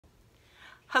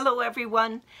Hello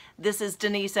everyone, this is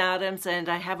Denise Adams and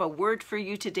I have a word for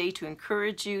you today to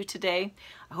encourage you today.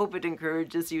 I hope it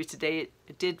encourages you today.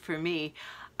 It did for me.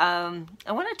 I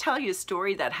want to tell you a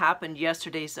story that happened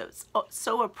yesterday, so it's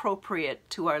so appropriate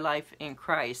to our life in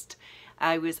Christ.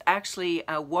 I was actually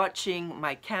watching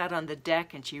my cat on the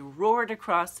deck and she roared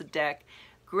across the deck,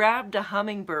 grabbed a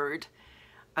hummingbird.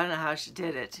 I don't know how she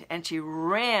did it, and she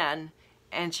ran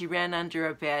under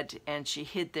a bed and she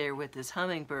hid there with this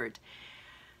hummingbird.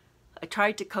 I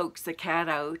tried to coax the cat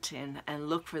out and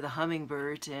look for the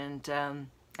hummingbird, and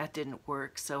that didn't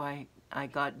work. So I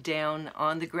got down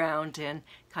on the ground and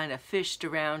kind of fished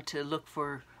around to look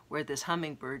for where this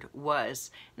hummingbird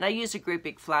was. And I used a great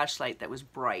big flashlight that was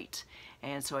bright,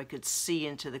 and so I could see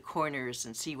into the corners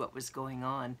and see what was going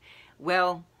on.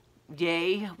 Well,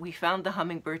 yay, we found the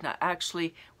hummingbird, and I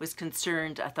actually was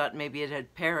concerned. I thought maybe it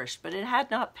had perished, but it had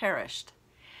not perished.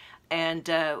 And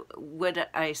what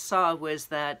I saw was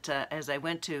that as I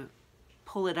went to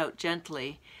pull it out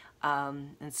gently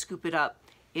and scoop it up,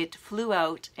 it flew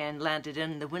out and landed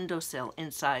in the windowsill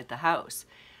inside the house.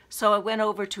 So I went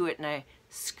over to it and I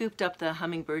scooped up the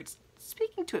hummingbird,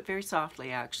 speaking to it very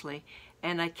softly actually,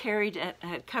 and I carried it, I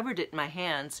had covered it in my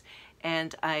hands,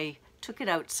 and I took it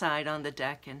outside on the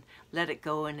deck and let it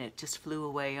go, and it just flew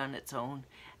away on its own.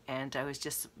 And I was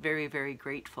just very, very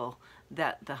grateful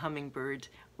that the hummingbird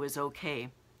was okay.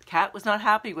 The cat was not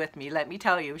happy with me, let me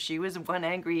tell you. She was one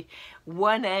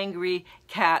angry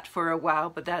cat for a while,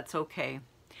 but that's okay.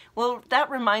 Well, that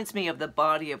reminds me of the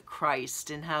body of Christ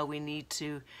and how we need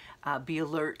to be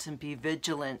alert and be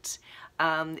vigilant.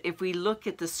 If we look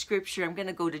at the scripture, I'm going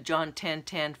to go to John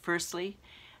 10:10 firstly.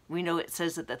 We know it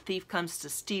says that the thief comes to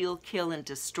steal, kill, and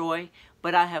destroy,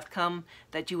 but I have come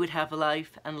that you would have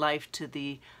life, and life to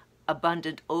the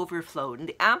abundant overflow. And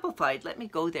the Amplified, let me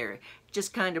go there, it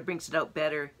just kind of brings it out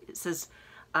better. It says,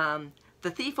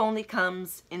 the thief only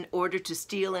comes in order to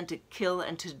steal and to kill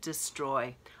and to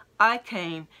destroy. I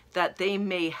came that they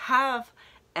may have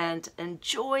and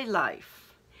enjoy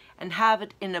life, and have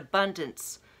it in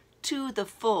abundance, to the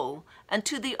full and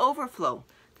to the overflow.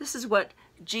 This is what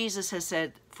Jesus has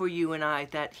said for you and I,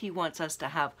 that he wants us to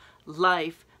have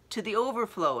life to the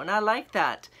overflow. And I like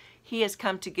that. He has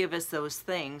come to give us those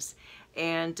things.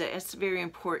 And it's very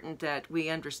important that we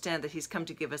understand that he's come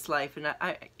to give us life. And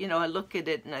I look at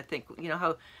it and I think,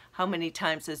 how many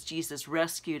times has Jesus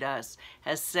rescued us,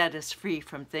 has set us free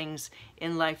from things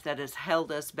in life that has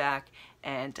held us back.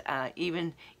 And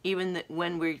even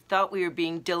when we thought we were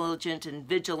being diligent and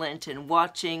vigilant and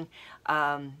watching,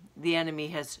 the enemy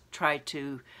has tried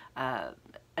to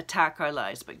attack our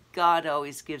lives. But God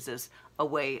always gives us a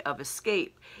way of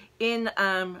escape. In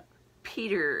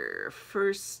Peter,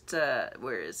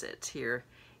 where is it here?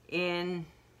 In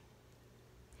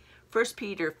 1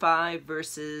 Peter 5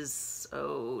 verses,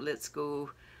 let's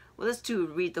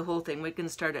read the whole thing. We can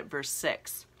start at verse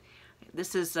 6.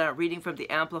 This is reading from the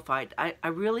Amplified. I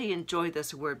really enjoy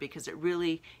this word because it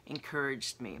really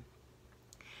encouraged me.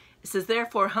 It says,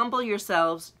 therefore, humble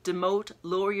yourselves, demote,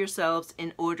 lower yourselves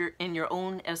in order in your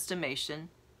own estimation,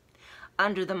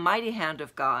 under the mighty hand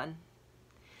of God,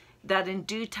 that in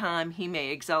due time he may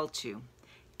exalt you,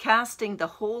 casting the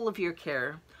whole of your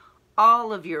care,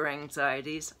 all of your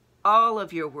anxieties, all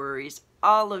of your worries,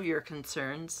 all of your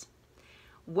concerns,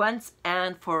 once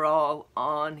and for all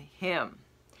on him.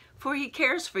 For he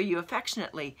cares for you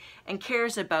affectionately and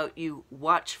cares about you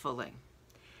watchfully.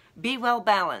 Be well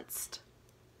balanced,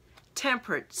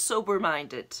 temperate,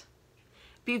 sober-minded.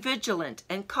 Be vigilant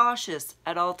and cautious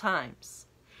at all times.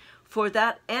 For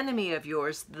that enemy of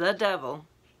yours, the devil,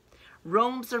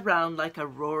 roams around like a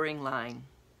roaring lion,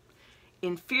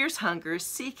 in fierce hunger,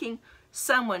 seeking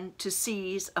someone to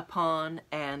seize upon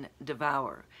and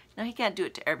devour. Now, he can't do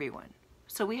it to everyone,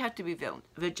 so we have to be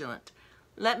vigilant.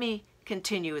 Let me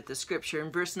continue with the scripture.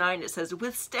 In verse 9 it says,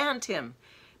 withstand him,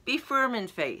 be firm in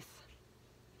faith.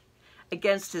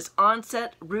 Against his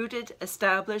onset, rooted,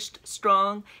 established,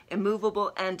 strong,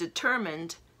 immovable, and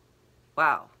determined.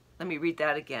 Wow, let me read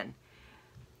that again.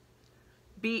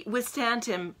 Withstand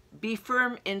him, be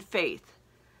firm in faith.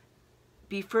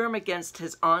 Be firm against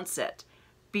his onset.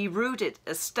 Be rooted,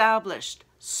 established,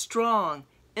 strong,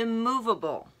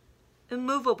 immovable,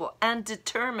 and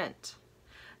determined,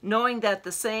 knowing that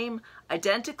the same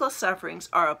identical sufferings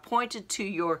are appointed to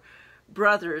your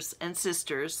brothers and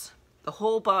sisters, the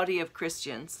whole body of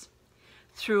Christians,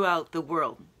 throughout the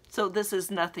world. So this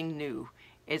is nothing new.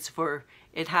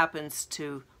 It happens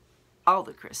to all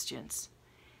the Christians.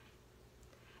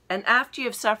 And after you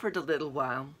have suffered a little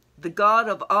while, the God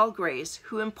of all grace,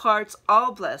 who imparts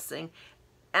all blessing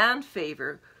and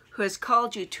favor, who has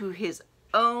called you to his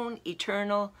own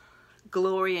eternal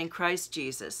glory in Christ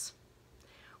Jesus,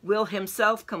 will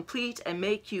himself complete and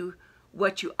make you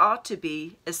what you ought to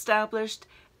be, established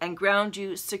and ground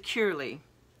you securely,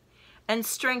 and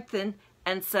strengthen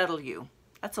and settle you.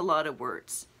 That's a lot of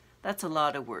words. That's a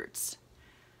lot of words.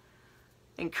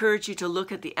 Encourage you to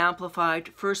look at the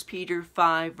Amplified, 1 Peter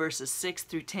 5 verses 6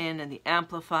 through 10, and the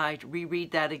Amplified.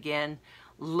 Reread that again.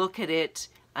 Look at it.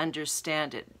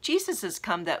 Understand it. Jesus has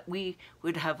come that we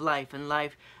would have life, and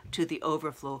life to the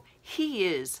overflow. He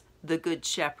is the good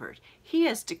shepherd. He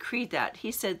has decreed that.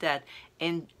 He said that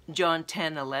in John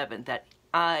 10:11, that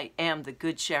I am the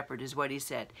good shepherd is what he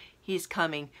said. He's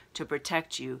coming to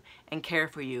protect you and care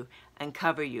for you and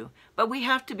cover you. But we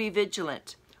have to be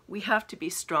vigilant. We have to be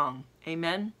strong.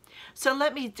 Amen? So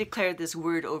let me declare this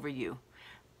word over you.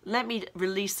 Let me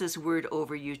release this word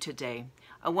over you today.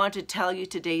 I want to tell you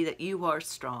today that you are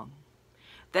strong,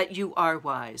 that you are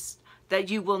wise, that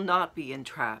you will not be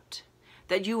entrapped,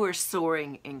 that you are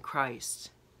soaring in Christ.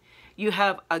 You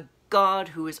have a God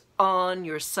who is on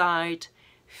your side.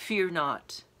 Fear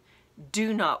not.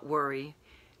 Do not worry.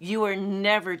 You are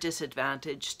never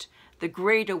disadvantaged. The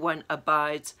greater one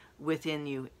abides within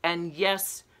you. And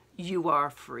yes, you are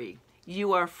free.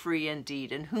 You are free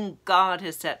indeed. And whom God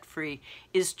has set free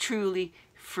is truly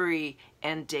free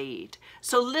indeed.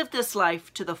 So live this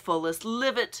life to the fullest.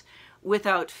 Live it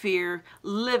without fear.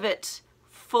 Live it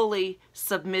fully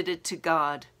submitted to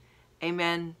God.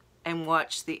 Amen. And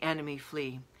watch the enemy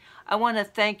flee. I want to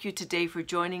thank you today for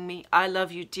joining me. I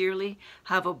love you dearly.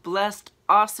 Have a blessed,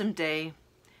 awesome day.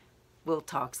 We'll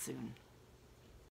talk soon.